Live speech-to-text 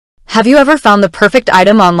Have you ever found the perfect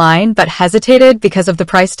item online but hesitated because of the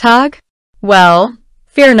price tag? Well,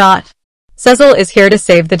 fear not. Sezzle is here to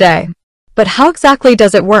save the day. But how exactly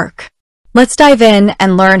does it work? Let's dive in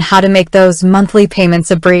and learn how to make those monthly payments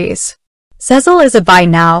a breeze. Sezzle is a buy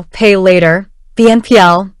now, pay later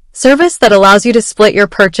 (BNPL) service that allows you to split your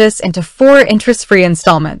purchase into 4 interest-free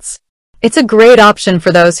installments. It's a great option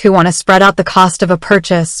for those who want to spread out the cost of a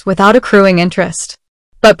purchase without accruing interest.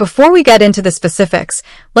 But before we get into the specifics,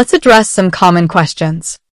 let's address some common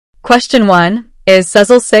questions. Question 1. Is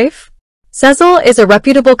Sezzle safe? Sezzle is a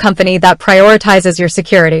reputable company that prioritizes your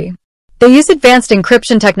security. They use advanced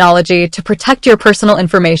encryption technology to protect your personal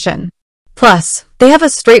information. Plus, they have a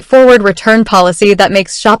straightforward return policy that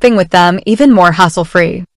makes shopping with them even more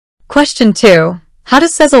hassle-free. Question 2. How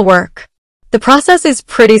does Sezzle work? The process is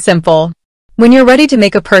pretty simple. When you're ready to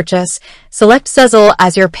make a purchase, select Sezzle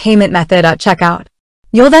as your payment method at checkout.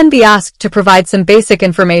 You'll then be asked to provide some basic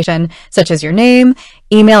information, such as your name,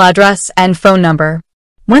 email address, and phone number.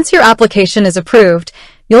 Once your application is approved,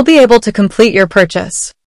 you'll be able to complete your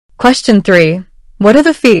purchase. Question 3. What are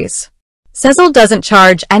the fees? Sezzle doesn't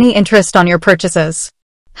charge any interest on your purchases.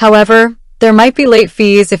 However, there might be late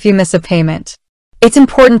fees if you miss a payment. It's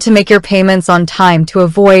important to make your payments on time to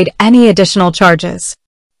avoid any additional charges.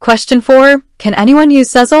 Question 4. Can anyone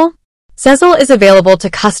use Sezzle? Sezzle is available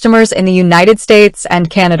to customers in the United States and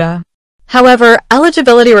Canada. However,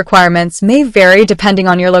 eligibility requirements may vary depending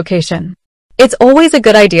on your location. It's always a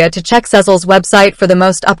good idea to check Sezzle's website for the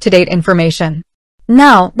most up-to-date information.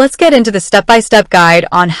 Now, let's get into the step-by-step guide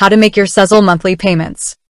on how to make your Sezzle monthly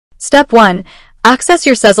payments. Step 1. Access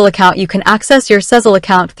your Sezzle account. You can access your Sezzle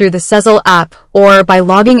account through the Sezzle app or by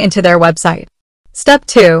logging into their website. Step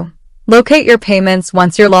 2. Locate your payments.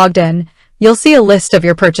 Once you're logged in, you'll see a list of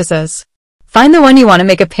your purchases. Find the one you want to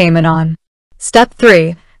make a payment on. Step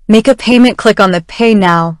 3. Make a payment. Click on the Pay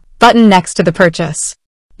Now button next to the purchase.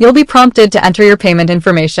 You'll be prompted to enter your payment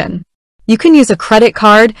information. You can use a credit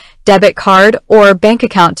card, debit card, or bank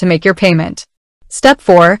account to make your payment. Step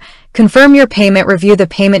 4. Confirm your payment. Review the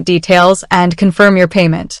payment details and confirm your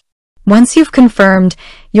payment. Once you've confirmed,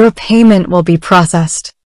 your payment will be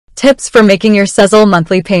processed. Tips for making your Sezzle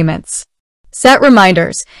monthly payments. Set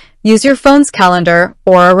reminders. Use your phone's calendar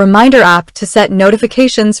or a reminder app to set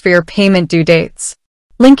notifications for your payment due dates.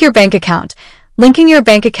 Link your bank account. Linking your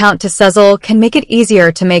bank account to Sezzle can make it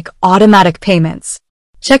easier to make automatic payments.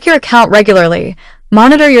 Check your account regularly.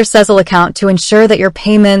 Monitor your Sezzle account to ensure that your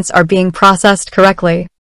payments are being processed correctly.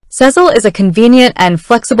 Sezzle is a convenient and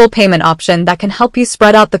flexible payment option that can help you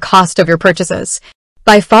spread out the cost of your purchases.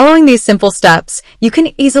 By following these simple steps, you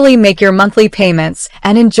can easily make your monthly payments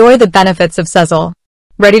and enjoy the benefits of Sezzle.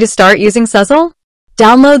 Ready to start using Sezzle?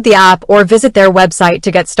 Download the app or visit their website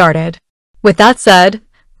to get started. With that said,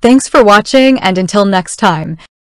 thanks for watching, and until next time.